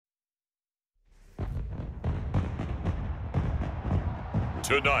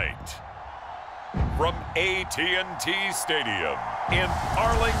Tonight, from AT&T Stadium in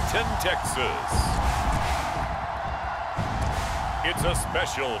Arlington, Texas, it's a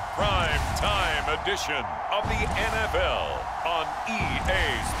special prime time edition of the NFL on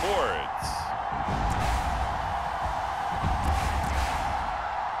EA Sports.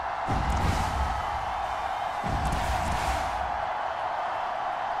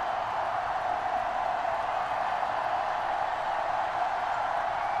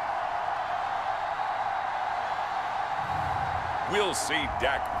 We'll see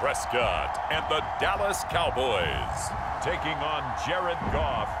Dak Prescott and the Dallas Cowboys taking on Jared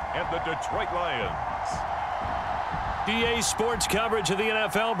Goff and the Detroit Lions. EA Sports coverage of the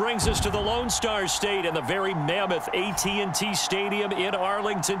NFL brings us to the Lone Star State and the very mammoth AT&T Stadium in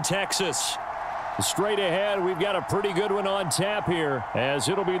Arlington, Texas. Straight ahead, we've got a pretty good one on tap here, as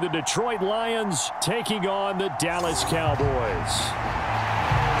it'll be the Detroit Lions taking on the Dallas Cowboys.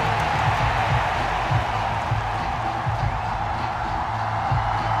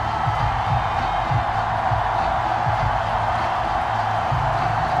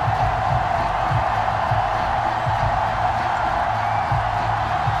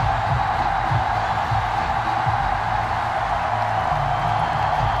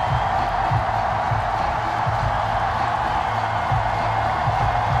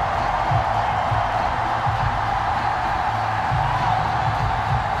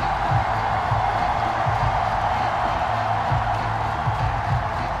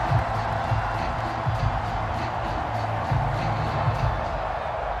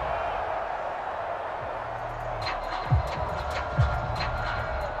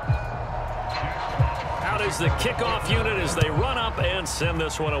 The kickoff unit as they run up and send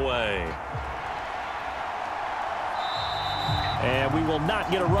this one away. And we will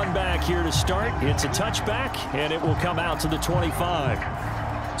not get a run back here to start. It's a touchback, and it will come out to the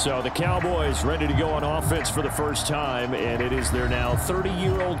 25. So the Cowboys ready to go on offense for the first time, and it is their now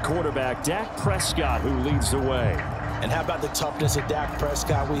 30-year-old quarterback, Dak Prescott, who leads the way. And how about the toughness of Dak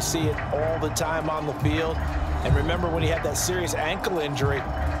Prescott? We see it all the time on the field. And remember when he had that serious ankle injury,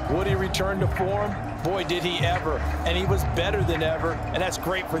 would he return to form? Boy, did he ever. And he was better than ever, and that's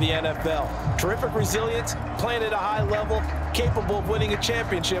great for the NFL. Terrific resilience, playing at a high level, capable of winning a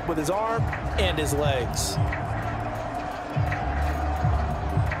championship with his arm and his legs.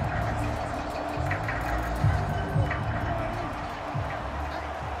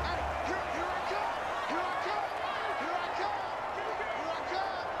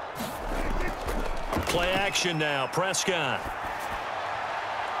 Play action now, Prescott.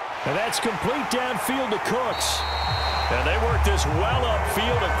 And that's complete downfield to Cooks. And they work this well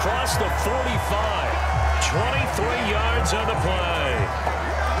upfield across the 45. 23 yards on the play.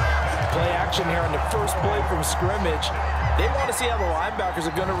 Play action here on the first play from scrimmage. They want to see how the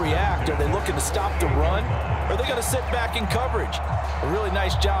linebackers are going to react. Are they looking to stop the run? Or are they going to sit back in coverage? A really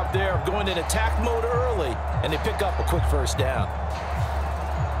nice job there of going in attack mode early, and they pick up a quick first down.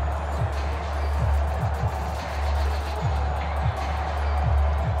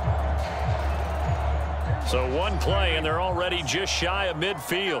 So one play, and they're already just shy of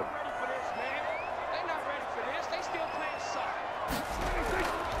midfield.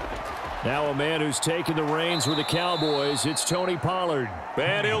 Now a man who's taken the reins with the Cowboys, it's Tony Pollard.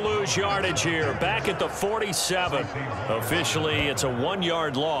 And he'll lose yardage here, back at the 47. Officially, it's a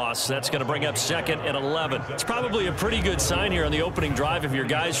 1-yard loss. That's going to bring up 2nd and 11. It's probably a pretty good sign here on the opening drive if your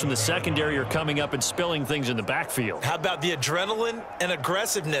guys from the secondary are coming up and spilling things in the backfield. How about the adrenaline and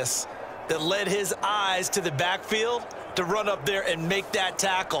aggressiveness that led his eyes to the backfield to run up there and make that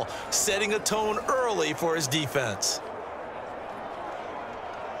tackle, setting a tone early for his defense.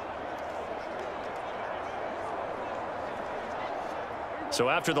 So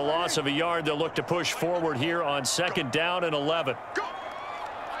after the loss of a yard, they'll look to push forward here on 2nd down and 11.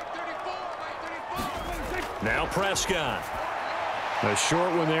 Now Prescott. A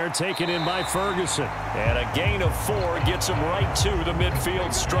short one there taken in by Ferguson. And a gain of 4 gets him right to the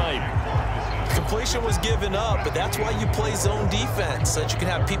midfield stripe. Completion was given up, but that's why you play zone defense, so that you can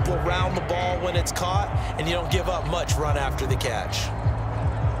have people around the ball when it's caught, and you don't give up much run after the catch.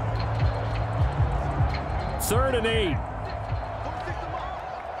 3rd and 8.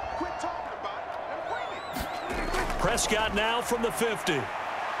 Prescott now from the 50.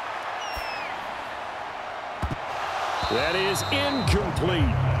 That is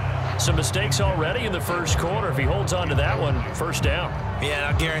incomplete. Some mistakes already in the first quarter. If he holds on to that one, first down. Yeah, and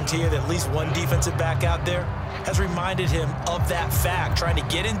I'll guarantee you that at least one defensive back out there has reminded him of that fact, trying to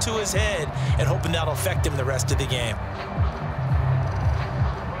get into his head and hoping that'll affect him the rest of the game.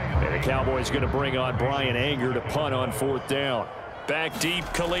 And the Cowboys going to bring on Brian Anger to punt on 4th down. Back deep,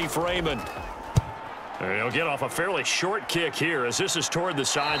 Khalif Raymond. He'll get off a fairly short kick here as this is toward the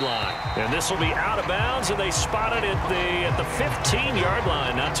sideline. And this will be out of bounds, and they spot it at the 15-yard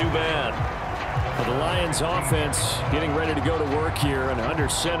line. Not too bad. Well, the Lions offense getting ready to go to work here, and under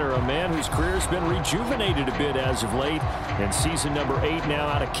center, a man whose career's been rejuvenated a bit as of late. And season number 8 now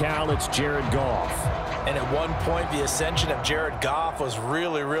out of Cal, it's Jared Goff. And at one point, the ascension of Jared Goff was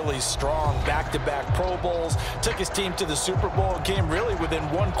really, really strong. Back-to-back Pro Bowls, took his team to the Super Bowl, and came really within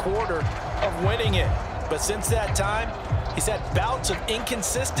 1/4 of winning it. But since that time, he's had bouts of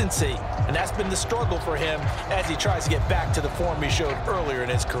inconsistency, and that's been the struggle for him as he tries to get back to the form he showed earlier in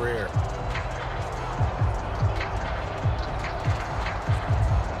his career.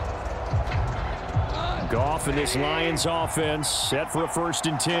 Goff and this Lions offense set for a 1st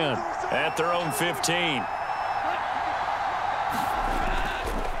and 10 at their own 15.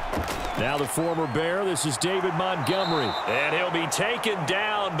 Now the former Bear, this is David Montgomery. And he'll be taken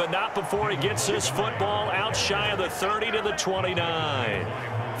down, but not before he gets this football out shy of the 30 to the 29.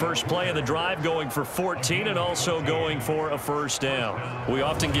 First play of the drive going for 14 and also going for a 1st down. We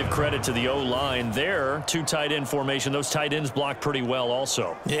often give credit to the O-line there. 2 tight end formation. Those tight ends block pretty well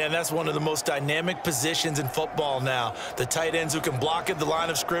also. Yeah, and that's one of the most dynamic positions in football now. The tight ends who can block at the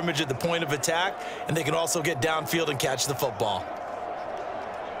line of scrimmage at the point of attack, and they can also get downfield and catch the football.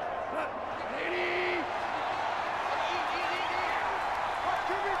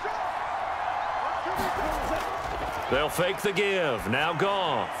 They'll fake the give. Now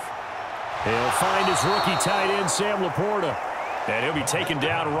Goff. He'll find his rookie tight end, Sam Laporta. And he'll be taken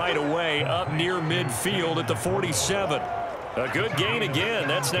down right away up near midfield at the 47. A good gain again.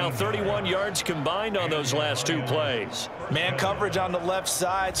 That's now 31 yards combined on those last 2 plays. Man coverage on the left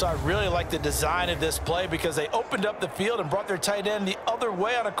side, so I really like the design of this play because they opened up the field and brought their tight end the other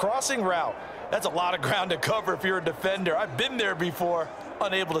way on a crossing route. That's a lot of ground to cover if you're a defender. I've been there before,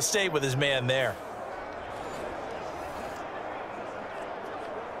 unable to stay with his man there.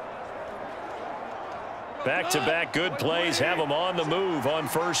 Back-to-back good plays have them on the move on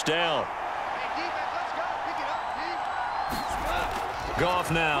 1st down. Goff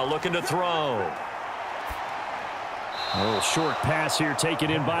now looking to throw. A little short pass here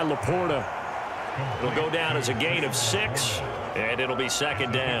taken in by Laporta. It'll go down as a gain of 6, and it'll be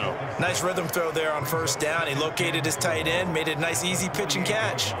 2nd down. Nice rhythm throw there on 1st down. He located his tight end, made it a nice easy pitch and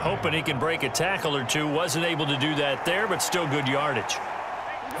catch. Hoping he can break a tackle or two. Wasn't able to do that there, but still good yardage.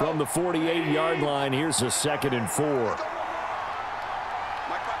 From the 48-yard line, here's a 2nd and 4.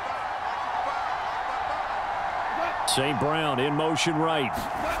 St. Brown in motion right.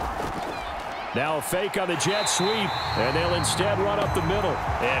 Now a fake on the jet sweep, and they'll instead run up the middle.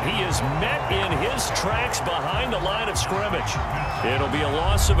 And he is met in his tracks behind the line of scrimmage. It'll be a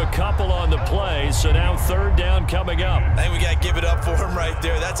loss of a couple on the play, so now 3rd down coming up. I think we got to give it up for him right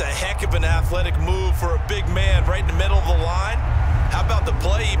there. That's a heck of an athletic move for a big man right in the middle of the line. How about the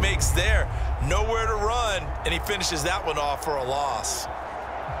play he makes there? Nowhere to run, and he finishes that one off for a loss.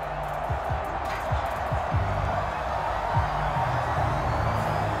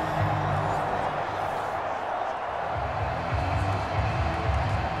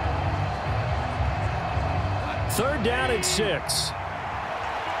 Third down and 6.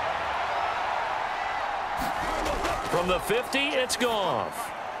 From the 50, it's Goff.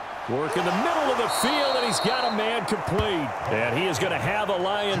 Work in the middle of the field, and he's got a man complete. And he is going to have a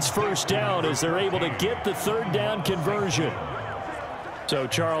Lions 1st down as they're able to get the 3rd down conversion. So,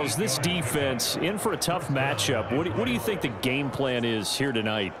 Charles, this defense in for a tough matchup. What do you think the game plan is here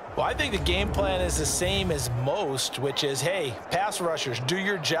tonight? Well, I think the game plan is the same as most, which is, hey, pass rushers, do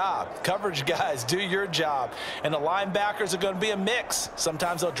your job. Coverage guys, do your job. And the linebackers are going to be a mix.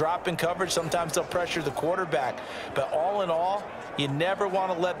 Sometimes they'll drop in coverage. Sometimes they'll pressure the quarterback. But all in all, you never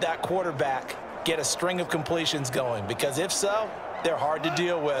want to let that quarterback get a string of completions going, because if so, they're hard to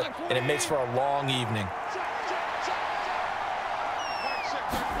deal with, and it makes for a long evening.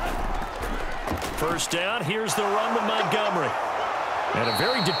 1st down, here's the run to Montgomery. And a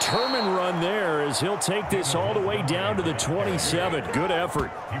very determined run there as he'll take this all the way down to the 27. Good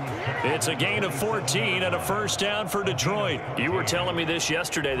effort. It's a gain of 14 and a 1st down for Detroit. You were telling me this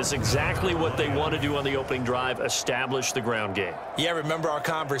yesterday. This is exactly what they want to do on the opening drive, establish the ground game. Yeah, remember our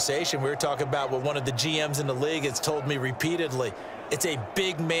conversation? We were talking about what one of the GMs in the league has told me repeatedly. It's a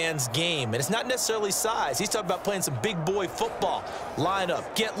big man's game, and it's not necessarily size. He's talking about playing some big boy football. Line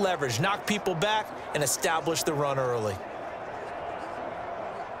up, get leverage, knock people back, and establish the run early.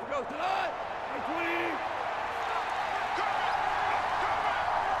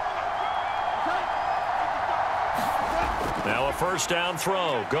 Now a 1st down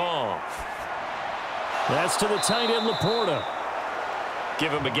throw. Goff. That's to the tight end, Laporta.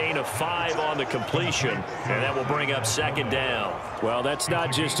 Give him a gain of 5 on the completion, and that will bring up second down. Well, that's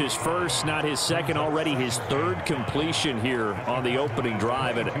not just his first, not his second, already his third completion here on the opening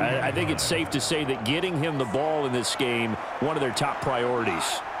drive. And I think it's safe to say that getting him the ball in this game, one of their top priorities.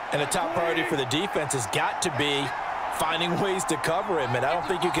 And a top priority for the defense has got to be finding ways to cover him. And I don't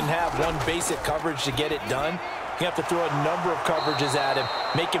think you can have one basic coverage to get it done. You have to throw a number of coverages at him,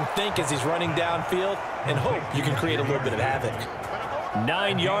 make him think as he's running downfield, and hope you can create a little bit of havoc.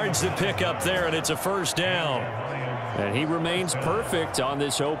 9 yards to pick up there, and it's a first down. And he remains perfect on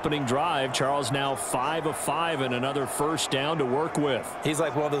this opening drive. Charles now 5 of 5 and another first down to work with. He's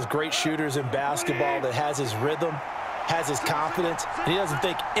like one of those great shooters in basketball that has his rhythm, has his confidence, and he doesn't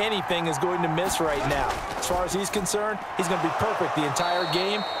think anything is going to miss right now. As far as he's concerned, he's going to be perfect the entire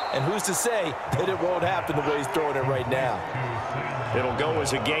game, and who's to say that it won't happen the way he's throwing it right now. It'll go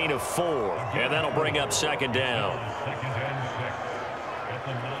as a gain of 4, and that'll bring up second down.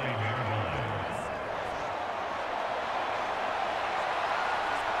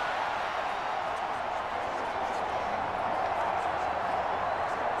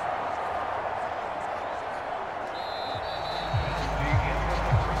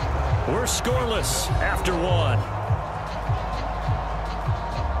 We're scoreless after 1.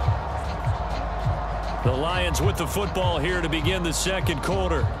 The Lions with the football here to begin the second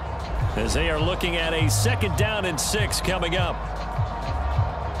quarter, as they are looking at a second down and 6 coming up.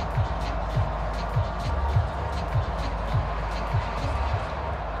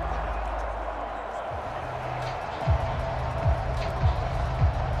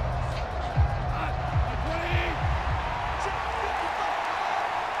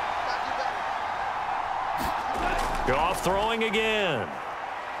 Goff throwing again.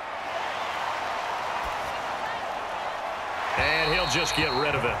 And he'll just get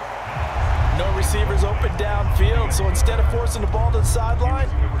rid of it. No receivers open downfield, so instead of forcing the ball to the sideline,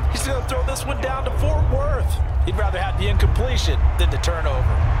 he's going to throw this one down to Fort Worth. He'd rather have the incompletion than the turnover.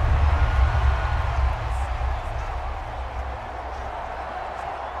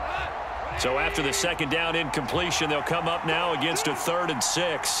 So after the second down incompletion, they'll come up now against a 3rd and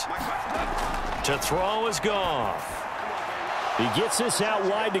 6. To throw is Goff. He gets this out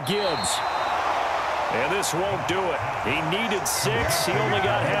wide to Gibbs. And this won't do it. He needed 6. He only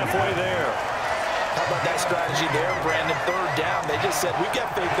got halfway there. How about that strategy there, Brandon? 3rd down. They just said, we've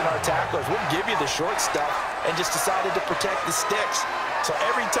got faith in our tacklers. We'll give you the short stuff, and just decided to protect the sticks. So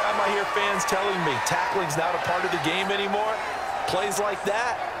every time I hear fans telling me tackling's not a part of the game anymore, plays like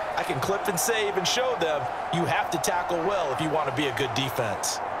that, I can clip and save and show them you have to tackle well if you want to be a good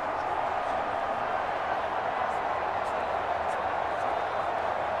defense.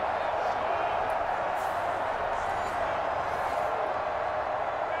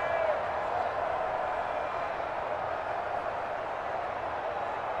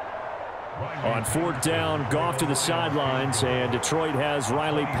 On 4th down, Goff to the sidelines, and Detroit has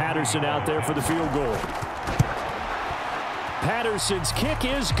Riley Patterson out there for the field goal. Patterson's kick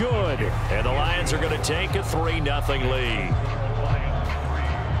is good. And the Lions are going to take a 3-0 lead.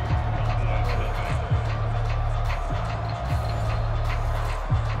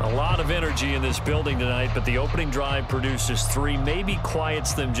 A lot of energy in this building tonight, but the opening drive produces 3, maybe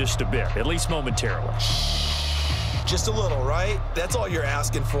quiets them just a bit, at least momentarily. Just a little, right? That's all you're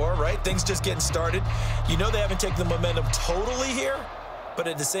asking for, right? Things just getting started. You know they haven't taken the momentum totally here, but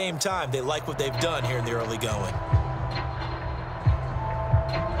at the same time, they like what they've done here in the early going.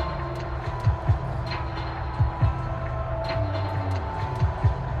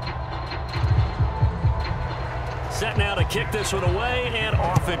 Set now to kick this one away, and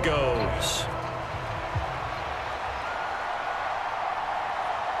off it goes.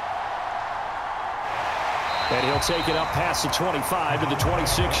 And he'll take it up past the 25 to the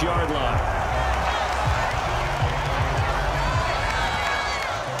 26-yard line.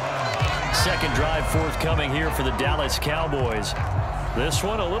 Second drive forthcoming here for the Dallas Cowboys. This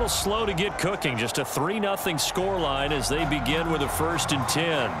one a little slow to get cooking. Just a 3-0 scoreline as they begin with a 1st and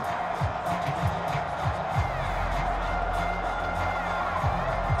 10.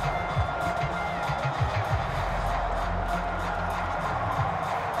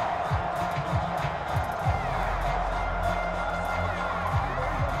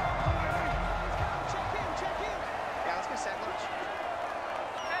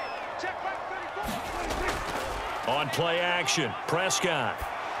 On play action, Prescott.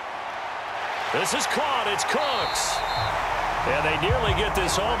 This is caught. It's Cooks. And they nearly get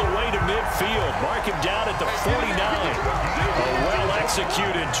this all the way to midfield. Mark him down at the 49. A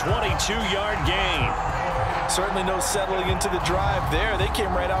well-executed 22-yard gain. Certainly no settling into the drive there. They came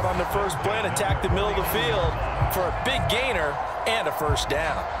right out on the first play and attacked the middle of the field for a big gainer. and a first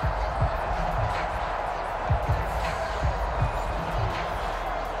down.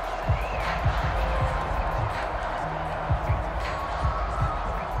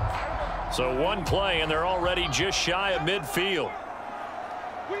 So one play, and they're already just shy of midfield.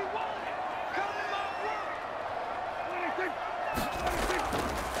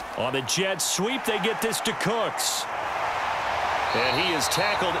 On the jet sweep, they get this to Cooks. And he is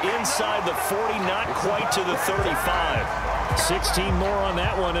tackled inside the 40, not quite to the 35. 16 more on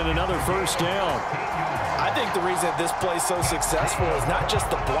that one and another first down. I think the reason this play is so successful is not just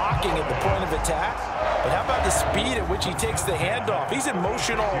the blocking at the point of attack, but how about the speed at which he takes the handoff? He's in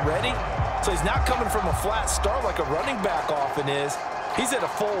motion already, so he's not coming from a flat start like a running back often is. He's at a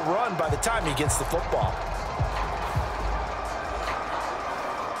full run by the time he gets the football.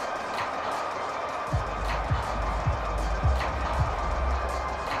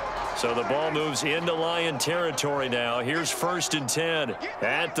 So the ball moves into Lion territory now. Here's 1st and 10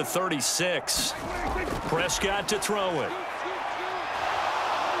 at the 36. Prescott to throw it.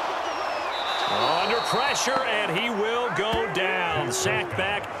 Under pressure, and he will go down. Sacked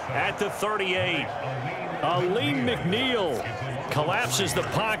back at the 38. Aleem McNeil collapses the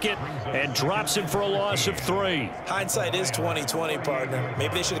pocket and drops him for a loss of 3. Hindsight is 20/20, partner.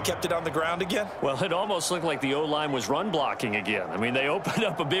 Maybe they should have kept it on the ground again. Well, it almost looked like the O-line was run blocking again. I mean, they opened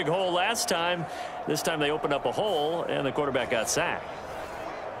up a big hole last time. This time they opened up a hole, and the quarterback got sacked.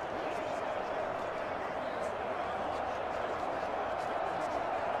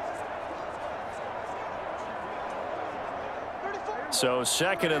 So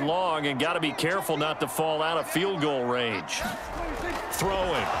 2nd and long, and got to be careful not to fall out of field goal range.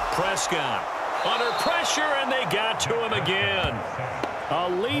 Throwing, Prescott under pressure, and they got to him again.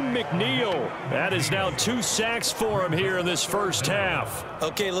 Aleem McNeil. That is now 2 sacks for him here in this first half.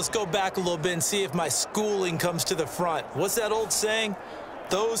 Okay, let's go back a little bit and see if my schooling comes to the front. What's that old saying?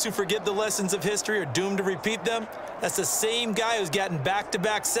 Those who forget the lessons of history are doomed to repeat them. That's the same guy who's gotten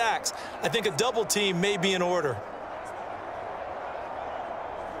back-to-back sacks. I think a double team may be in order.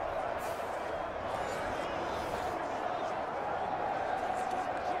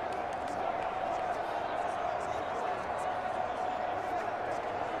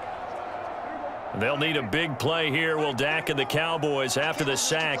 They'll need a big play here. Will Dak and the Cowboys after the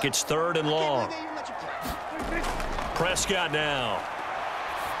sack. It's 3rd and long. Prescott now.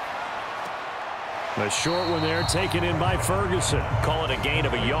 The short one there taken in by Ferguson. Call it a gain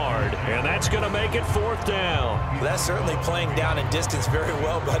of a yard, and that's going to make it 4th down. Well, that's certainly playing down in distance very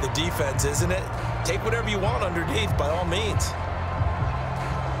well by the defense, isn't it? Take whatever you want underneath by all means.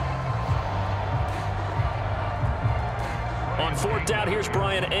 On 4th down, here's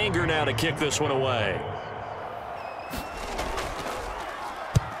Brian Anger now to kick this one away.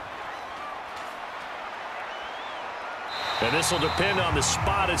 And this will depend on the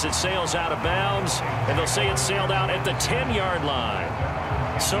spot as it sails out of bounds. And they'll say it sailed out at the 10-yard line.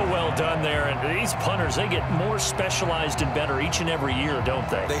 So well done there. And these punters, they get more specialized and better each and every year, don't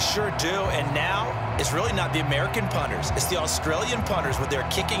they? They sure do. And now it's really not the American punters. It's the Australian punters with their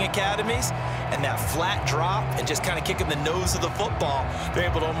kicking academies and that flat drop and just kind of kicking the nose of the football. They're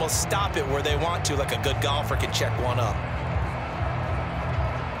able to almost stop it where they want to, like a good golfer can check one up.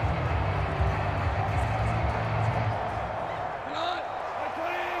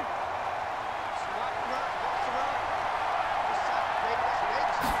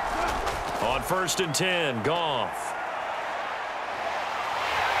 On 1st and 10, Goff.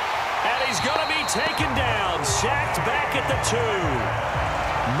 And he's going to be taken down, sacked back at the 2.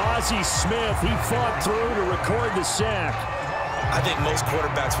 Mozzie Smith, he fought through to record the sack. I think most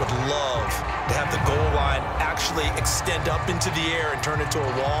quarterbacks would love to have the goal line actually extend up into the air and turn into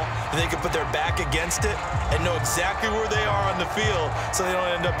a wall, and they can put their back against it and know exactly where they are on the field so they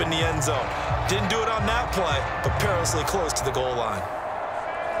don't end up in the end zone. Didn't do it on that play, but perilously close to the goal line.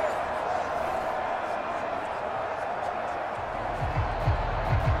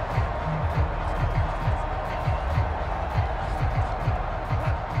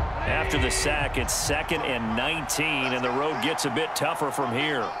 After the sack, it's 2nd and 19, and the road gets a bit tougher from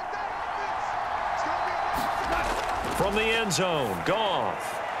here. From the end zone,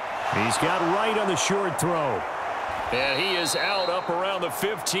 Goff. He's got right on the short throw. And he is out up around the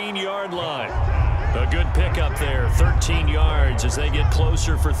 15-yard line. A good pickup there, 13 yards as they get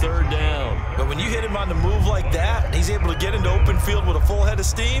closer for 3rd down. But when you hit him on the move like that, and he's able to get into open field with a full head of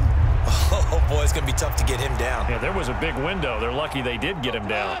steam, oh boy, it's going to be tough to get him down. Yeah, there was a big window. They're lucky they did get him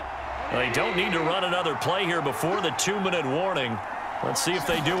down. They don't need to run another play here before the 2-minute warning. Let's see if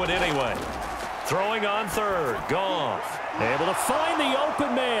they do it anyway. Throwing on 3rd, Goff. Able to find the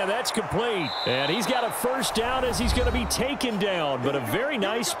open man. That That's complete. And he's got a first down as he's going to be taken down. But a very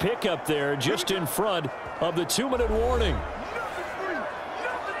nice pickup there just in front of the 2-minute warning.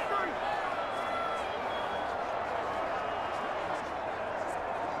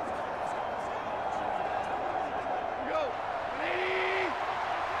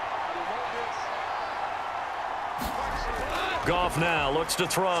 Goff now looks to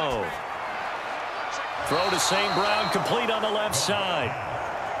throw. Throw to St. Brown, complete on the left side.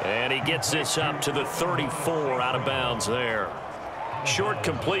 And he gets this up to the 34 out of bounds there. Short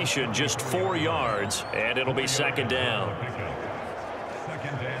completion, just 4 yards, and it'll be second down.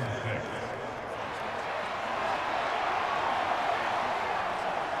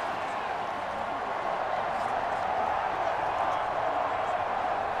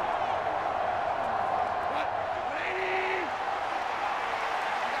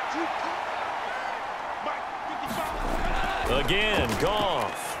 Again,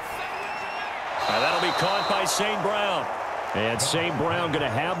 Goff. That'll be caught by St. Brown. And St. Brown going to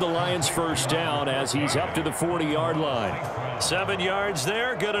have the Lions first down as he's up to the 40-yard line. 7 yards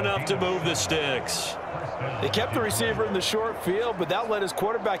there, good enough to move the sticks. They kept the receiver in the short field, but that let his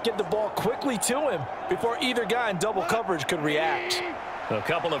quarterback get the ball quickly to him before either guy in double coverage could react. A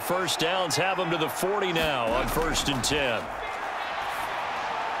couple of first downs have him to the 40 now on 1st and 10.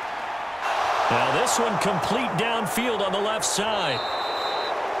 Now this one complete downfield on the left side.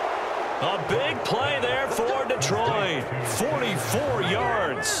 A big play there for Detroit. 44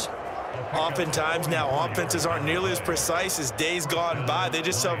 yards. Oftentimes now offenses aren't nearly as precise as days gone by. They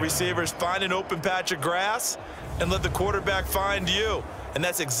just tell receivers, find an open patch of grass and let the quarterback find you. And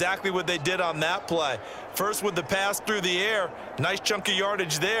that's exactly what they did on that play. First with the pass through the air, nice chunk of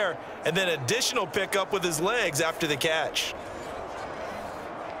yardage there, and then additional pickup with his legs after the catch.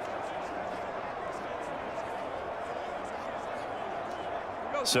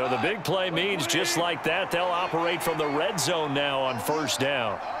 So the big play means just like that, they'll operate from the red zone now on 1st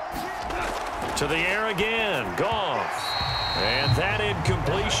down. To the air again, Goff. And that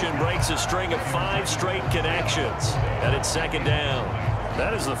incompletion breaks a string of 5 straight connections. And it's 2nd down.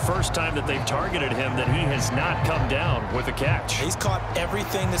 That is the first time that they've targeted him that he has not come down with a catch. He's caught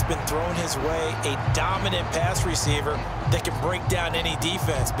everything that's been thrown his way. A dominant pass receiver that can break down any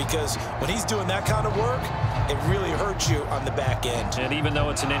defense, because when he's doing that kind of work, it really hurts you on the back end. And even though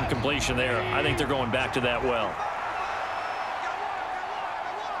it's an incompletion there, I think they're going back to that well.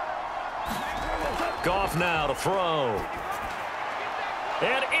 Goff now to throw.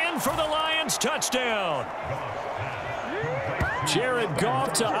 And in for the Lions, touchdown. Jared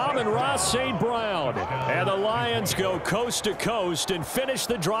Goff to Amon-Ra St. Brown. And the Lions go coast to coast and finish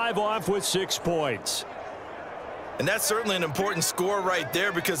the drive off with 6 points. And that's certainly an important score right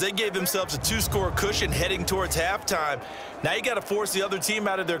there, because they gave themselves a 2-score cushion heading towards halftime. Now you got to force the other team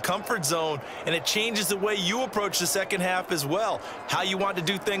out of their comfort zone, and it changes the way you approach the second half as well. How you want to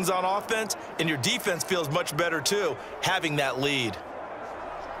do things on offense, and your defense feels much better too, having that lead.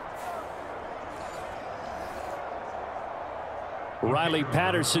 Riley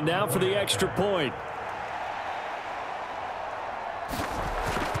Patterson now for the extra point.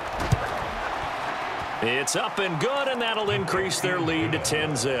 It's up and good, and that'll increase their lead to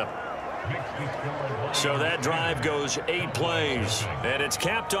 10-zip. So that drive goes 8 plays, and it's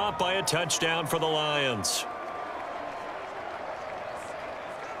capped off by a touchdown for the Lions.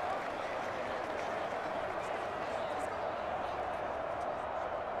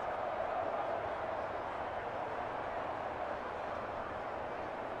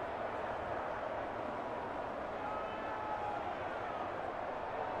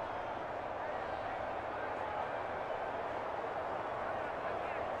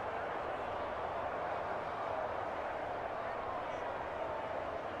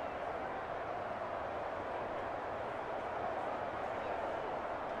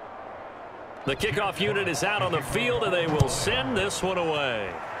 The kickoff unit is out on the field, and they will send this one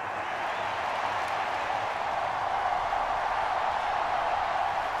away.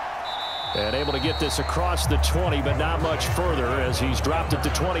 And able to get this across the 20, but not much further, as he's dropped at the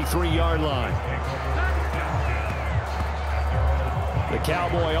 23-yard line. The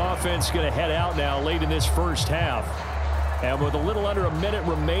Cowboy offense going to head out now late in this first half. And with a little under a minute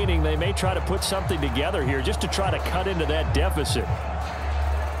remaining, they may try to put something together here just to try to cut into that deficit.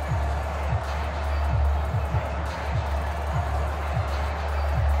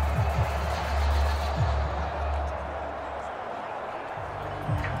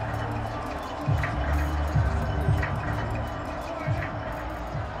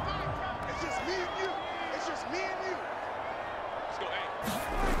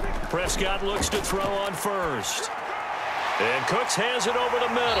 Prescott looks to throw on 1st. And Cooks has it over the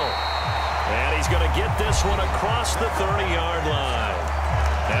middle. And he's going to get this one across the 30-yard line.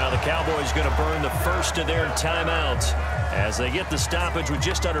 Now the Cowboys going to burn the first of their timeouts as they get the stoppage with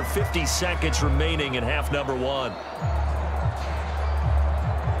just under 50 seconds remaining in half number one.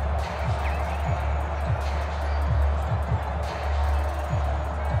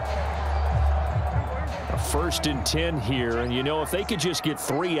 First and 10 here, and you know, if they could just get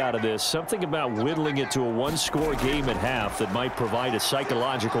 3 out of this, something about whittling it to a one-score game at half that might provide a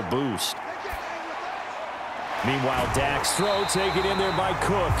psychological boost. Meanwhile, Dak's throw taken in there by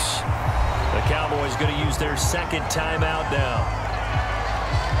Cooks. The Cowboys going to use their second timeout now.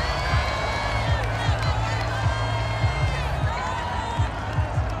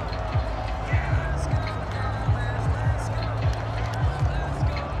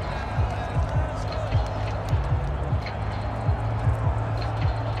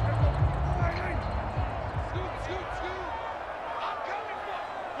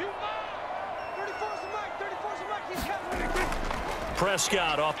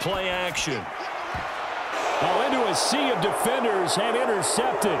 Prescott off play action. Oh, into a sea of defenders and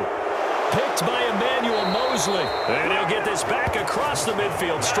intercepted. Picked by Emmanuel Mosley. And he'll get this back across the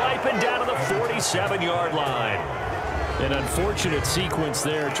midfield, striping down to the 47-yard line. An unfortunate sequence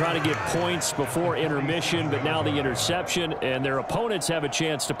there, trying to get points before intermission, but now the interception, and their opponents have a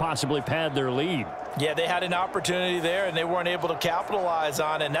chance to possibly pad their lead. Yeah, they had an opportunity there, and they weren't able to capitalize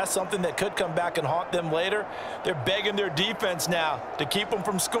on it, and that's something that could come back and haunt them later. They're begging their defense now to keep them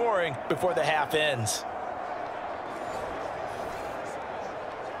from scoring before the half ends.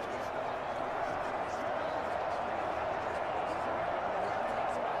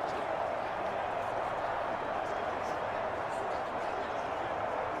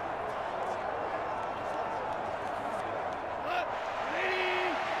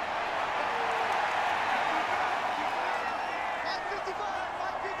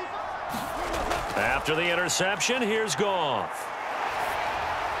 After the interception, here's Goff.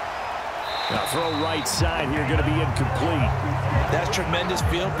 Now throw right side here, going to be incomplete. That's tremendous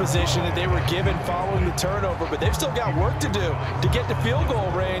field position that they were given following the turnover, but they've still got work to do to get to field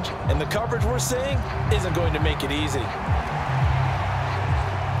goal range, and the coverage we're seeing isn't going to make it easy.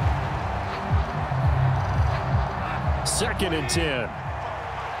 Second and 10.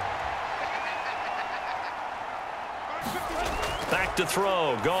 Back to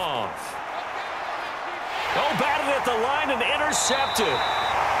throw, Goff. Oh, batted at the line and intercepted.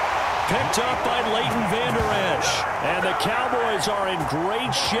 Picked up by Leighton Vander Esch. And the Cowboys are in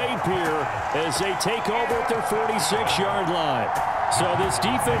great shape here as they take over at their 46-yard line. So this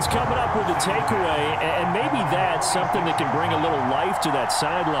defense coming up with a takeaway, and maybe that's something that can bring a little life to that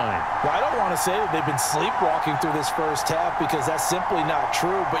sideline. Well, I don't want to say that they've been sleepwalking through this first half because that's simply not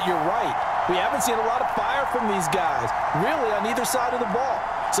true, but you're right. We haven't seen a lot of fire from these guys, really on either side of the ball.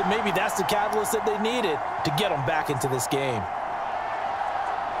 So maybe that's the catalyst that they needed to get them back into this game.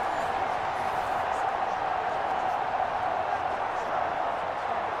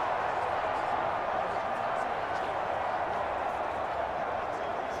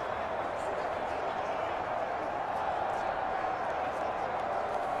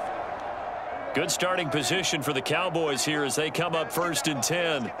 Good starting position for the Cowboys here as they come up first and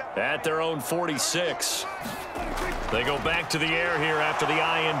 10 at their own 46. They go back to the air here after the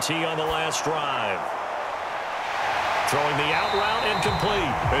INT on the last drive. Throwing the out route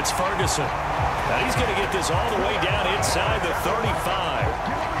incomplete. It's Ferguson. Now he's going to get this all the way down inside the 35.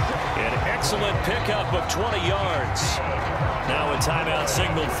 An excellent pickup of 20 yards. Now a timeout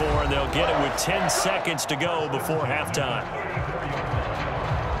signaled for, and they'll get it with 10 seconds to go before halftime.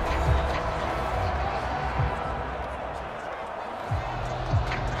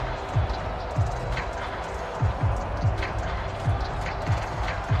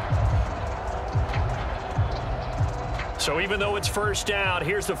 So even though it's first down,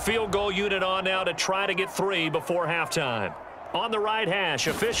 here's the field goal unit on now to try to get 3 before halftime. On the right hash,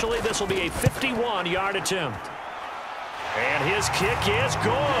 officially this will be a 51-yard attempt. And his kick is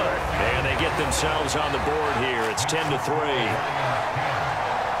good. And they get themselves on the board here. It's 10-3.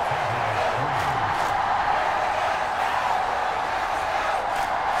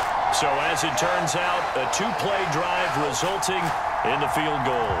 So as it turns out, a 2-play drive resulting in the field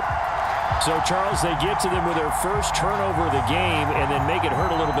goal. So, Charles, they get to them with their first turnover of the game and then make it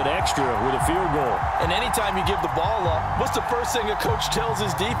hurt a little bit extra with a field goal. And anytime you give the ball up, what's the first thing a coach tells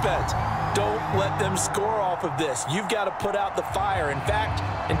his defense? Don't let them score off of this. You've got to put out the fire. In fact,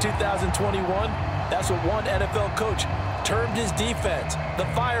 in 2021, that's what one NFL coach termed his defense, the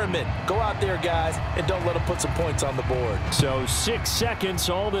firemen. Go out there, guys, and don't let them put some points on the board. So 6 seconds,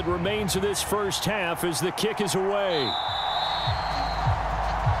 all that remains of this first half as the kick is away.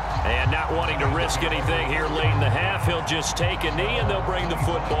 not wanting to risk anything here late in the half. He'll just take a knee, and they'll bring the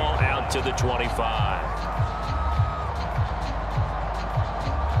football out to the 25.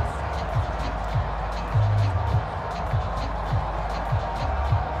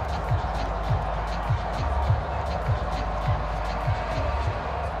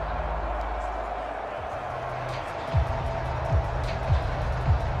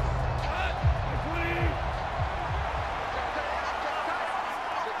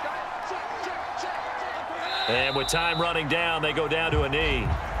 And with time running down, they go down to a knee.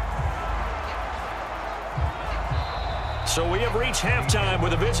 So we have reached halftime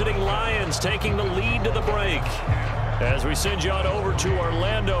with the visiting Lions taking the lead to the break. As we send you on over to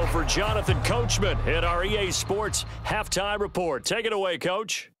Orlando for Jonathan Coachman at our EA Sports Halftime Report. Take it away,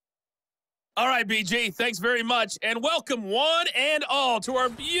 Coach. All right, BG, thanks very much. And welcome one and all to our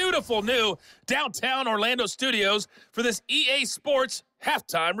beautiful new downtown Orlando studios for this EA Sports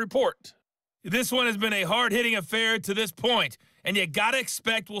Halftime Report. This one has been a hard-hitting affair to this point, and you got to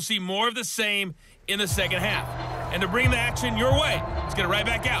expect we'll see more of the same in the second half. And to bring the action your way, let's get it right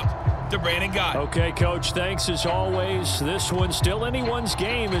back out to Brandon Gott. Okay, Coach, thanks as always. This one's still anyone's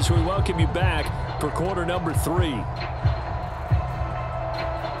game as we welcome you back for quarter number 3.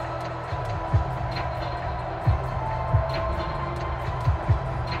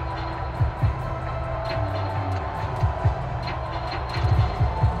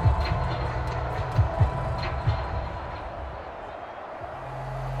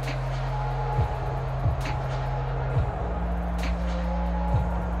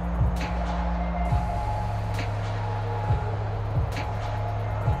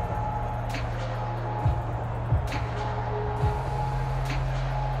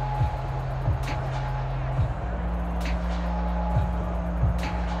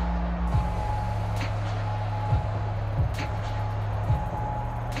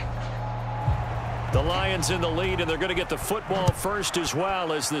 The Lions in the lead, and they're going to get the football first as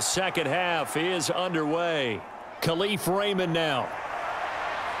well as the second half is underway. Khalif Raymond now.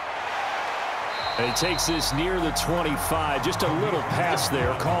 And he takes this near the 25. Just a little pass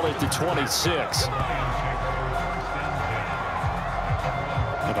there. Call it the 26.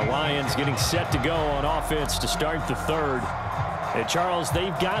 And the Lions getting set to go on offense to start the third. And, Charles,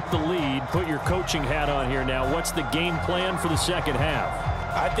 they've got the lead. Put your coaching hat on here now. What's the game plan for the second half?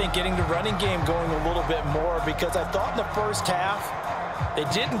 I think getting the running game going a little bit more, because I thought in the first half they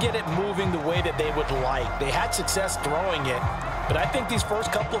didn't get it moving the way that they would like. They had success throwing it, but I think these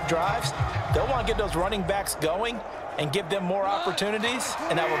first couple of drives, they'll want to get those running backs going and give them more opportunities,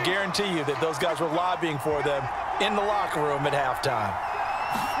 and I will guarantee you that those guys were lobbying for them in the locker room at halftime.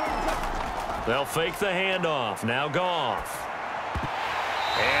 They'll fake the handoff. Now Goff.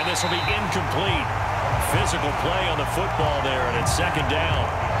 And this will be incomplete. Physical play on the football there, and it's second down.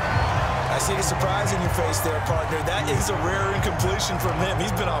 I see the surprise in your face there, partner. That is a rare incompletion from him.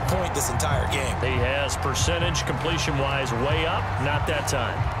 He's been on point this entire game. He has percentage completion-wise way up. Not that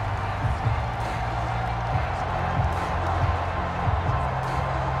time.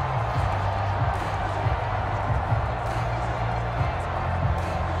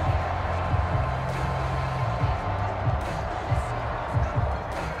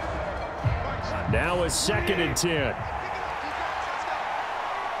 Now it's 2nd and 10.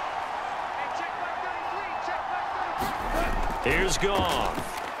 Here's Goff.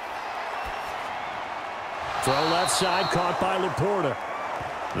 Throw left side, caught by Laporta.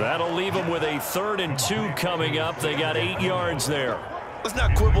 That'll leave them with a 3rd and 2 coming up. They got 8 yards there. Let's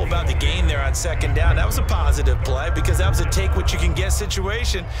not quibble about the gain there on second down. That was a positive play because that was a take-what-you-can-get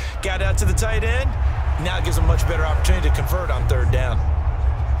situation. Got out to the tight end. Now it gives them a much better opportunity to convert on 3rd down.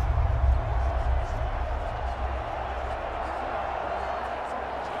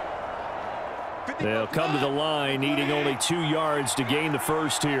 They'll come to the line, needing only 2 yards to gain the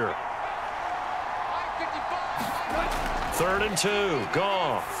first here. 3rd and 2,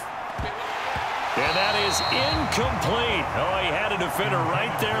 Goff. And that is incomplete. Oh, he had a defender right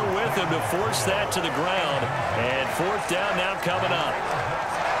there with him to force that to the ground. And 4th down now coming up.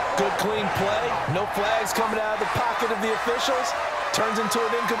 Good clean play. No flags coming out of the pocket of the officials. Turns into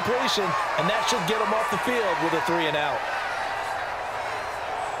an incompletion, and that should get them off the field with a 3 and out.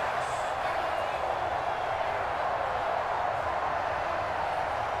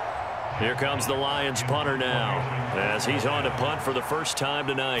 Here comes the Lions punter now, as he's on to punt for the first time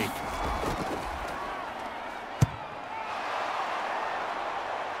tonight.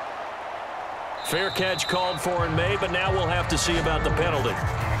 Fair catch called for and made, but now we'll have to see about the penalty.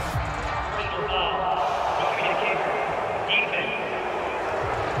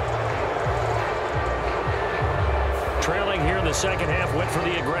 Trailing here in the second half, went for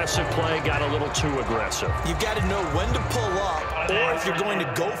the aggressive play, got a little too aggressive. You've got to know when to pull up, or if you're going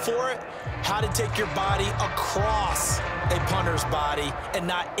to go for it, how to take your body across a punter's body and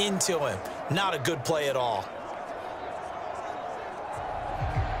not into him. Not a good play at all.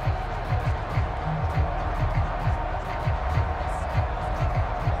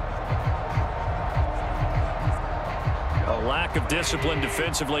 A lack of discipline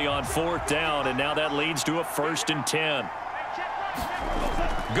defensively on 4th down, and now that leads to a 1st and 10.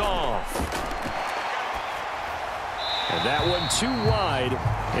 Goff. And that one too wide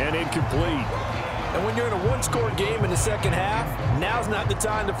and incomplete. And when you're in a one-score game in the second half, now's not the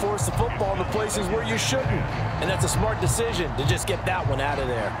time to force the football to places where you shouldn't. And that's a smart decision to just get that one out of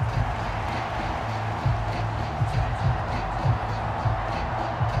there.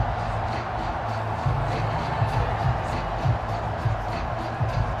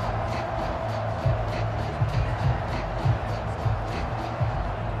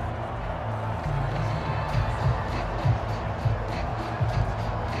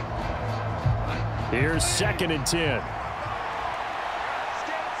 Here's 2nd and 10.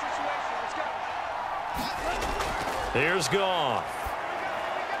 Here's Goff.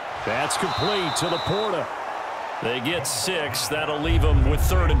 That's complete to Laporta. They get 6. That'll leave them with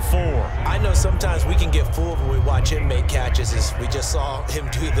 3rd and 4. I know sometimes we can get fooled when we watch him make catches, as we just saw him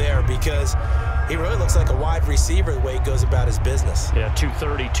do there, because he really looks like a wide receiver the way he goes about his business. Yeah,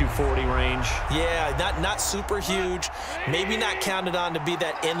 230, 240 range. Yeah, not super huge. Maybe not counted on to be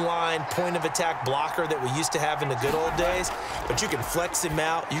that inline point-of-attack blocker that we used to have in the good old days, but you can flex him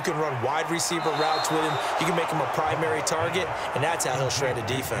out. You can run wide receiver routes with him. You can make him a primary target, and that's how he'll shred a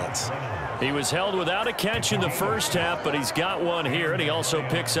defense. He was held without a catch in the first half, but he's got one here, and he also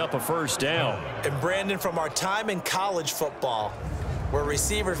picks up a 1st down. And Brandon, from our time in college football, where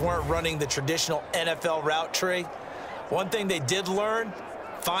receivers weren't running the traditional NFL route tree, one thing they did learn,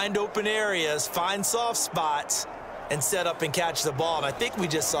 find open areas, find soft spots, and set up and catch the ball. And I think we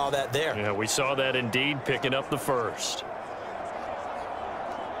just saw that there. Yeah, we saw that indeed, picking up the 1st.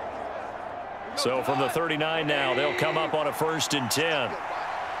 So from the 39 now, they'll come up on a 1st and 10.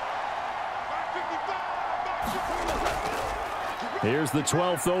 Here's the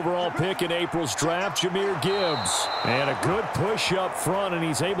 12th overall pick in April's draft, Jahmyr Gibbs. And a good push up front, and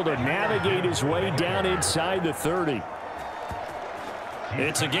he's able to navigate his way down inside the 30.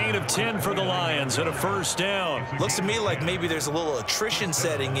 It's a gain of 10 for the Lions and a 1st down. Looks to me like maybe there's a little attrition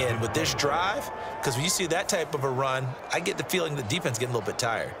setting in with this drive, because when you see that type of a run, I get the feeling the defense getting a little bit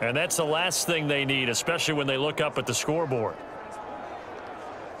tired. And that's the last thing they need, especially when they look up at the scoreboard.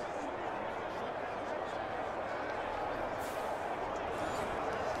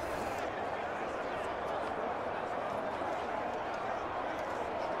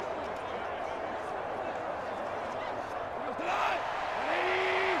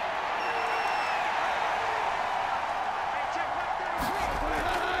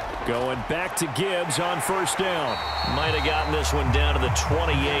 Going back to Gibbs on 1st down. Might have gotten this one down to the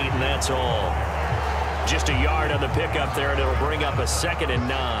 28, and that's all. Just a yard on the pickup there, and it'll bring up a 2nd and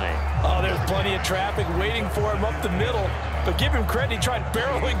 9. Oh, there's plenty of traffic waiting for him up the middle. But give him credit, he tried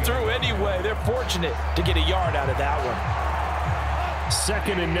barreling through anyway. They're fortunate to get a yard out of that one.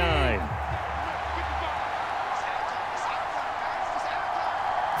 2nd and 9.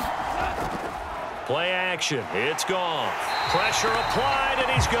 Play action. It's Goff. Pressure applied,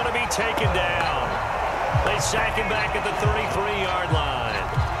 and he's going to be taken down. They sack him back at the 33-yard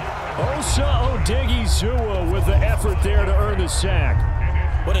line. Osa Odighizuwa with the effort there to earn the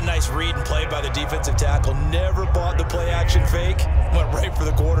sack. What a nice read and play by the defensive tackle. Never bought the play action fake. Went right for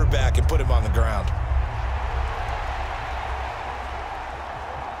the quarterback and put him on the ground.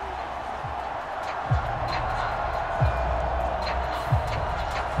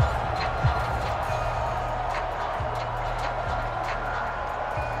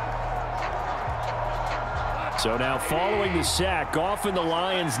 So now following the sack, Goff and the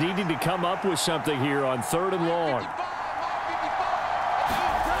Lions needing to come up with something here on 3rd and long.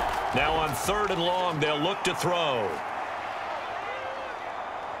 Now on 3rd and long, they'll look to throw.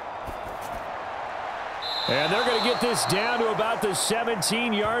 And they're going to get this down to about the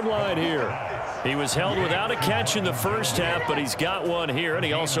 17-yard line here. He was held without a catch in the first half, but he's got one here, and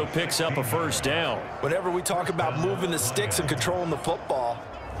he also picks up a 1st down. Whenever we talk about moving the sticks and controlling the football,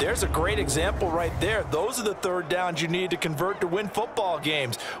 there's a great example right there. Those are the 3rd downs you need to convert to win football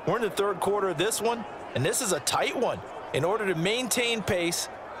games. We're in the 3rd quarter of this one, and this is a tight one. In order to maintain pace,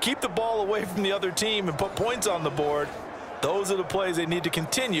 keep the ball away from the other team, and put points on the board, those are the plays they need to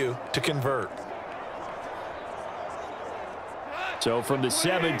continue to convert. So from the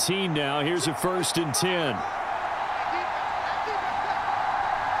 17 now, here's a 1st and 10.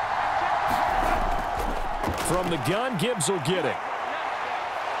 From the gun, Gibbs will get it.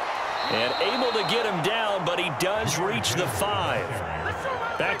 And able to get him down, but he does reach the 5.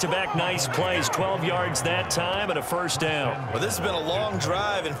 Back-to-back nice plays, 12 yards that time and a first down. Well, this has been a long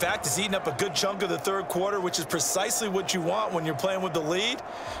drive. In fact, it's eaten up a good chunk of the third quarter, which is precisely what you want when you're playing with the lead.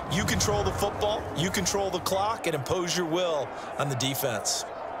 You control the football, you control the clock, and impose your will on the defense.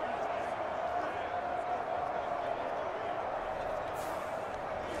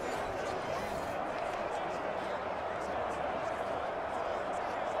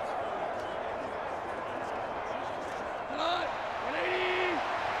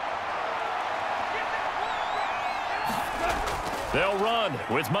 They'll run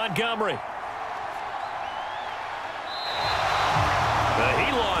with Montgomery.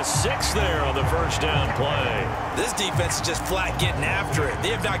 He lost 6 there on the first down play. This defense is just flat getting after it. They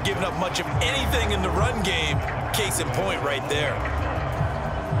have not given up much of anything in the run game. Case in point right there.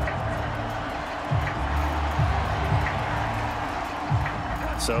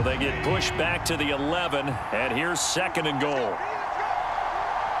 So they get pushed back to the 11, and here's 2nd and goal.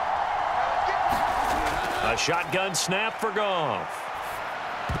 A shotgun snap for Goff.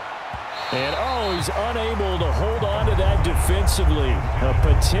 And, he's unable to hold on to that defensively. A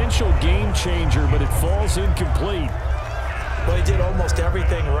potential game changer, but it falls incomplete. Well, he did almost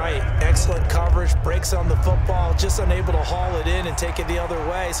everything right. Excellent coverage, breaks on the football, just unable to haul it in and take it the other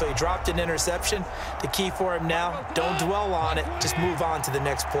way. So he dropped an interception. The key for him now, don't dwell on it. Just move on to the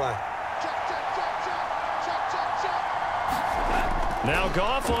next play. Now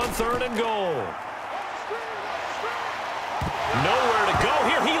Goff on 3rd and goal. Nowhere to go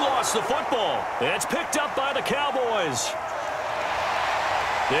here. He lost the football. It's picked up by the Cowboys.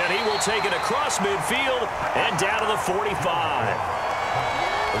 And he will take it across midfield and down to the 45.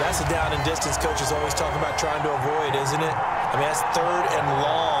 Well, that's a down and distance coach is always talking about trying to avoid, isn't it? I mean, that's 3rd and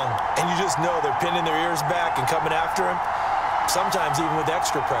long. And you just know they're pinning their ears back and coming after him, sometimes even with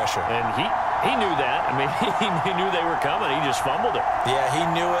extra pressure. And he knew that. I mean, he knew they were coming. He just fumbled it. Yeah, he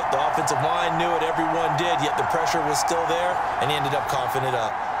knew it. The offensive line knew it. Everyone did, yet the pressure was still there, and he ended up coughing it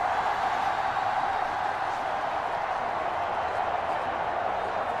up.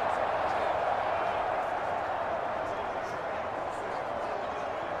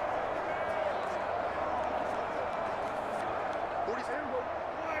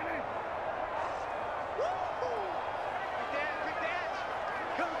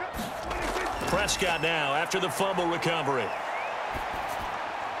 Prescott now after the fumble recovery.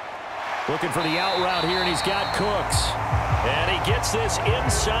 Looking for the out route here, and he's got Cooks. And he gets this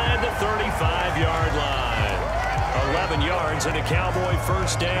inside the 35-yard line. 11 yards and a Cowboy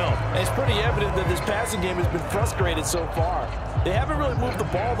first down. And it's pretty evident that this passing game has been frustrated so far. They haven't really moved the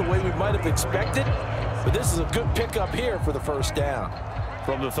ball the way we might have expected, but this is a good pickup here for the first down.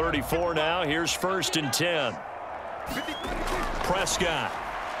 From the 34 now, here's 1st and 10. Prescott.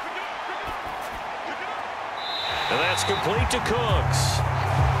 And that's complete to Cooks.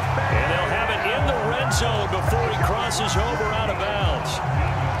 And they'll have it in the red zone before he crosses over out of bounds.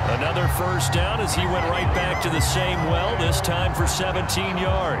 Another first down as he went right back to the same well, this time for 17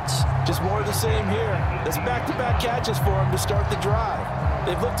 yards. Just more of the same here. That's back-to-back catches for him to start the drive.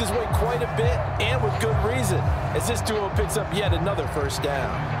 They've looked his way quite a bit, and with good reason, as this duo picks up yet another first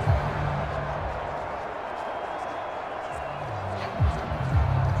down.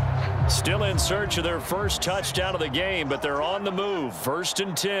 Still in search of their first touchdown of the game, but they're on the move. 1st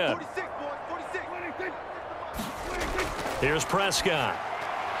and 10. Here's Prescott.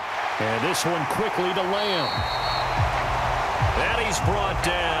 And this one quickly to Lamb. And he's brought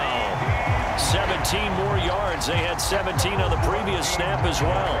down. 17 more yards. They had 17 on the previous snap as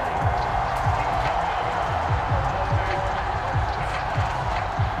well.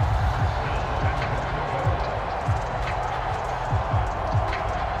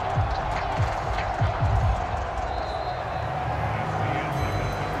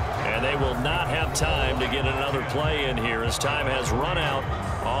 Time to get another play in here as time has run out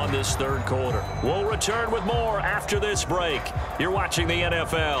on this third quarter. We'll return with more after this break. You're watching the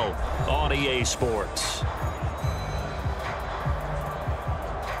NFL on EA Sports.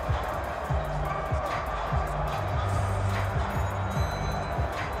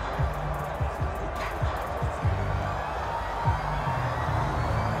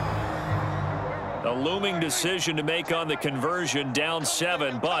 A looming decision to make on the conversion, down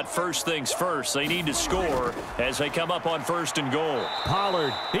 7, but first things first, they need to score as they come up on 1st and goal.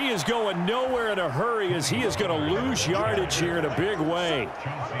 Pollard, he is going nowhere in a hurry as he is going to lose yardage here in a big way.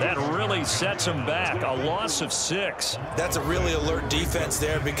 That really sets him back, a loss of 6. That's a really alert defense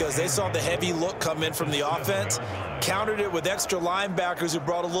there because they saw the heavy look come in from the offense, countered it with extra linebackers who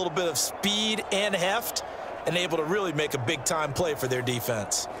brought a little bit of speed and heft, and able to really make a big-time play for their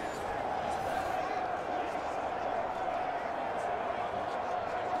defense.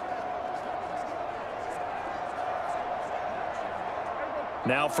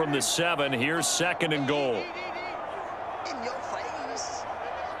 Now from the 7, here's 2nd and goal.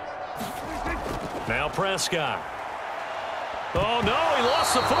 Now Prescott. Oh, no, he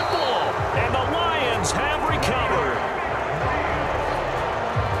lost the football. And the Lions have recovered.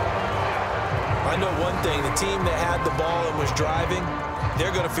 I know one thing. The team that had the ball and was driving,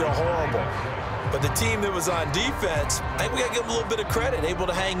 they're going to feel horrible. But the team that was on defense, I think we got to give them a little bit of credit, able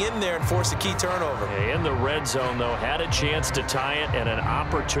to hang in there and force a key turnover. In the red zone, though, had a chance to tie it and an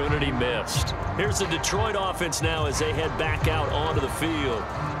opportunity missed. Here's the Detroit offense now as they head back out onto the field.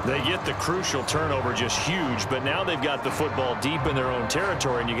 They get the crucial turnover, just huge, but now they've got the football deep in their own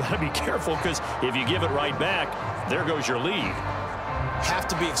territory, and you got to be careful because if you give it right back, there goes your lead. Have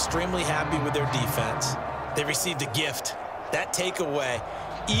to be extremely happy with their defense. They received a gift. That takeaway,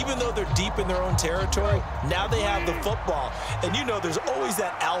 even though they're deep in their own territory, now they have the football. And you know there's always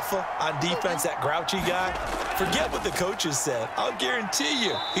that alpha on defense, that grouchy guy. Forget what the coaches said. I'll guarantee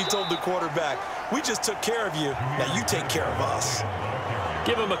you, he told the quarterback, we just took care of you. Now you take care of us.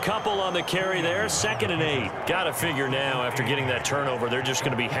 Give him a couple on the carry there. 2nd and 8. Got to figure now after getting that turnover, they're just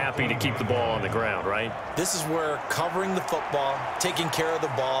going to be happy to keep the ball on the ground, right? This is where covering the football, taking care of the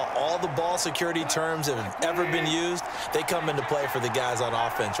ball, all the ball security terms that have ever been used, they come into play for the guys on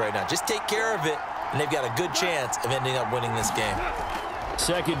offense right now. Just take care of it, and they've got a good chance of ending up winning this game.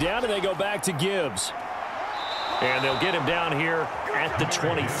 2nd down, and they go back to Gibbs. And they'll get him down here at the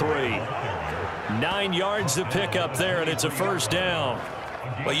 23. 9 yards to pick up there, and it's a 1st down.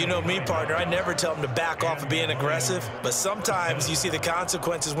 Well, you know me, partner. I never tell them to back off of being aggressive, but sometimes you see the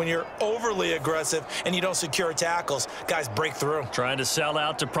consequences when you're overly aggressive and you don't secure tackles. Guys break through. Trying to sell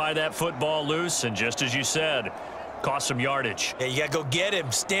out to pry that football loose, and just as you said, cost some yardage. Yeah, you got to go get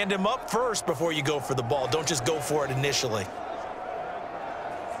him. Stand him up first before you go for the ball. Don't just go for it initially.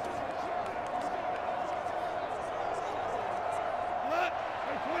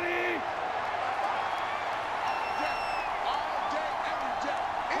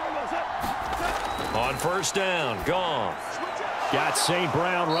 On 1st down, Goff. Got St.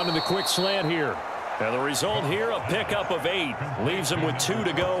 Brown running the quick slant here. And the result here, a pickup of 8. Leaves him with 2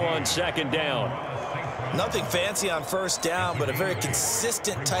 to go on 2nd down. Nothing fancy on 1st down, but a very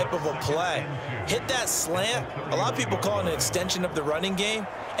consistent type of a play. Hit that slant. A lot of people call it an extension of the running game,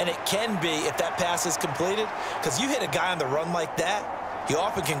 and it can be if that pass is completed, because you hit a guy on the run like that, he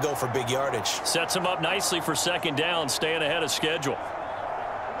often can go for big yardage. Sets him up nicely for 2nd down, staying ahead of schedule.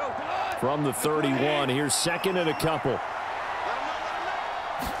 From the 31, here's 2nd and a couple.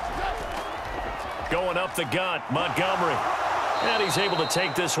 Going up the gut, Montgomery. And he's able to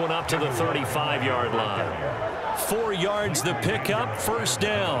take this one up to the 35-yard line. 4 yards the pickup, 1st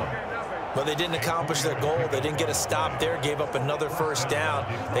down. But they didn't accomplish their goal. They didn't get a stop there, gave up another 1st down.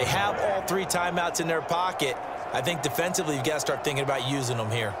 They have all 3 timeouts in their pocket. I think defensively you've got to start thinking about using them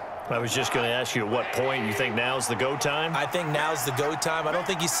here. I was just going to ask you at what point you think now's the go time? I think now's the go time. I don't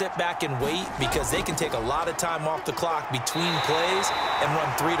think you sit back and wait because they can take a lot of time off the clock between plays and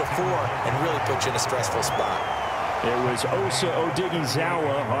run 3 to 4 and really put you in a stressful spot. It was Osa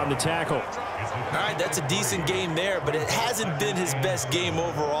Odighizuwa on the tackle. All right, that's a decent game there, but it hasn't been his best game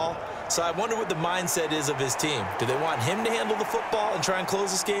overall. So I wonder what the mindset is of his team. Do they want him to handle the football and try and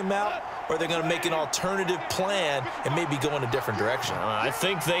close this game out? Or are they going to make an alternative plan and maybe go in a different direction? I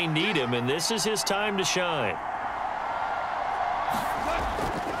think they need him, and this is his time to shine.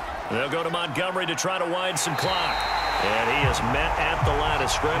 They'll go to Montgomery to try to wind some clock. And he is met at the line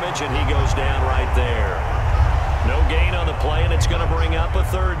of scrimmage, and he goes down right there. No gain on the play, and it's going to bring up a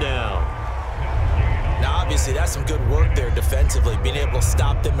 3rd down. Now, obviously, that's some good work there defensively, being able to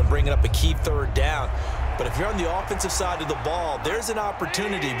stop them and bringing up a key 3rd down. But if you're on the offensive side of the ball, there's an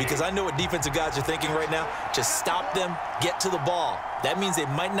opportunity because I know what defensive guys are thinking right now. Just stop them, get to the ball. That means they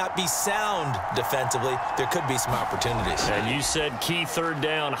might not be sound defensively. There could be some opportunities. And you said key 3rd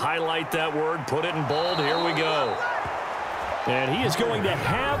down. Highlight that word. Put it in bold. Here we go. And he is going to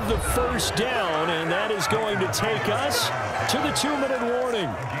have the 1st down, and that is going to take us to the 2-minute warning.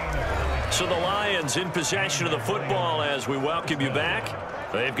 So the Lions in possession of the football as we welcome you back.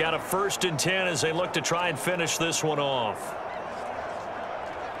 They've got a 1st and 10 as they look to try and finish this one off.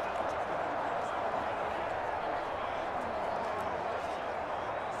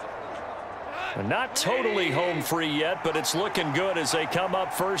 And not totally home free yet, but it's looking good as they come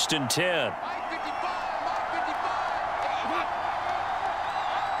up 1st and 10.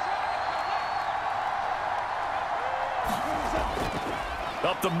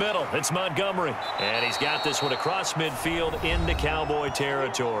 A up the middle. It's Montgomery. And he's got this one across midfield into Cowboy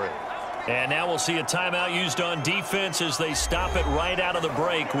territory. And now we'll see a timeout used on defense as they stop it right out of the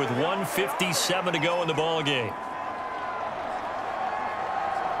break with 1:57 to go in the ball game.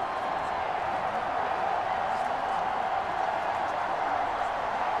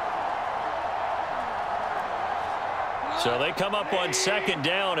 So they come up on second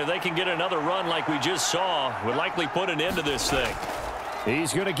down. If they can get another run like we just saw, would likely put an end to this thing.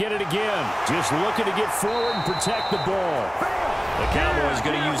 He's going to get it again. Just looking to get forward and protect the ball. The Cowboys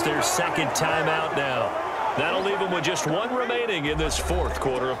going to use their second timeout now. That'll leave them with just one remaining in this fourth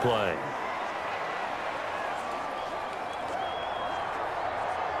quarter of play.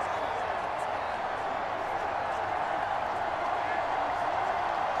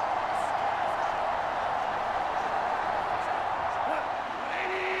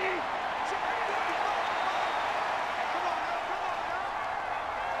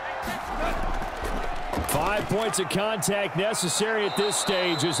 Points of contact necessary at this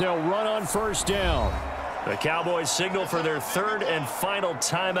stage as they'll run on first down. The Cowboys signal for their third and final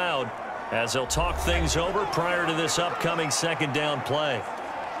timeout as they'll talk things over prior to this upcoming second down play.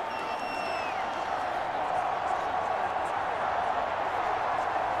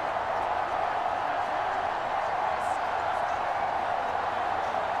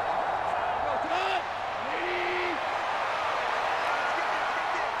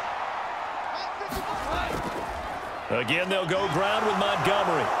 Again, they'll go ground with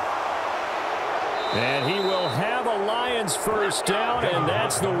Montgomery. And he will have a Lions first down, and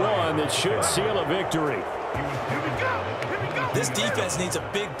that's the one that should seal a victory. This defense needs a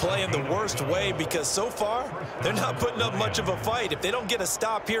big play in the worst way because so far, they're not putting up much of a fight. If they don't get a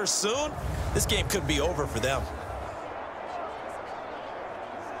stop here soon, this game could be over for them.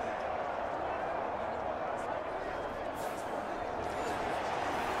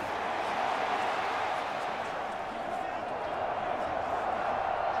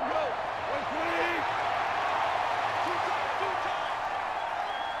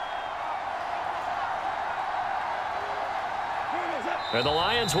 And the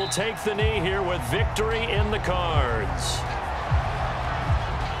Lions will take the knee here with victory in the cards.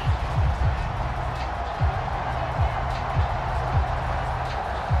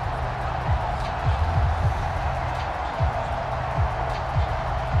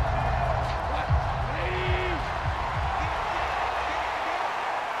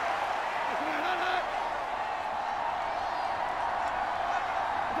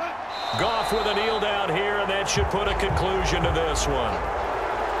 Goff with a kneel down here, and that should put a conclusion to this one.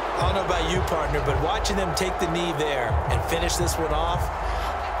 I don't know about you, partner, but watching them take the knee there and finish this one off,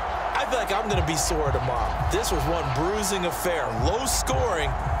 I feel like I'm going to be sore tomorrow. This was one bruising affair. Low scoring,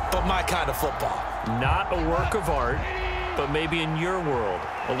 but my kind of football. Not a work of art, but maybe in your world,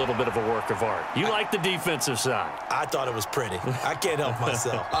 a little bit of a work of art. You like the defensive side. I thought it was pretty. I can't help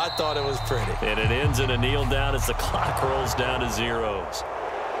myself. I thought it was pretty. And it ends in a kneel down as the clock rolls down to zeros.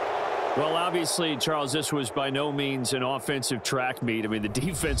 Well, obviously, Charles, this was by no means an offensive track meet. I mean, the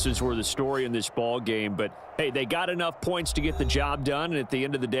defenses were the story in this ball game, but hey, they got enough points to get the job done, and at the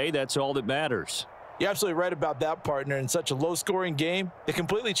end of the day, that's all that matters. You're absolutely right about that, partner. In such a low-scoring game, it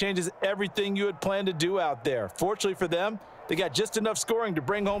completely changes everything you had planned to do out there. Fortunately for them, they got just enough scoring to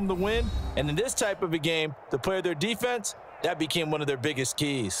bring home the win, and in this type of a game, to play their defense, that became one of their biggest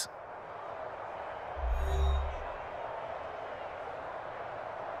keys.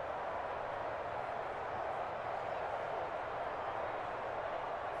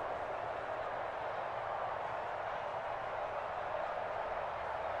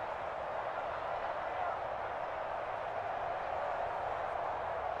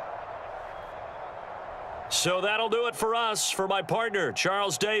 So that'll do it for us. For my partner,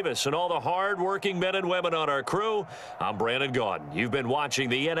 Charles Davis, and all the hard-working men and women on our crew, I'm Brandon Gaudin. You've been watching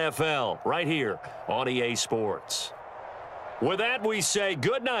the NFL right here on EA Sports. With that, we say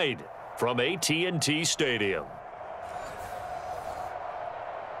good night from AT&T Stadium.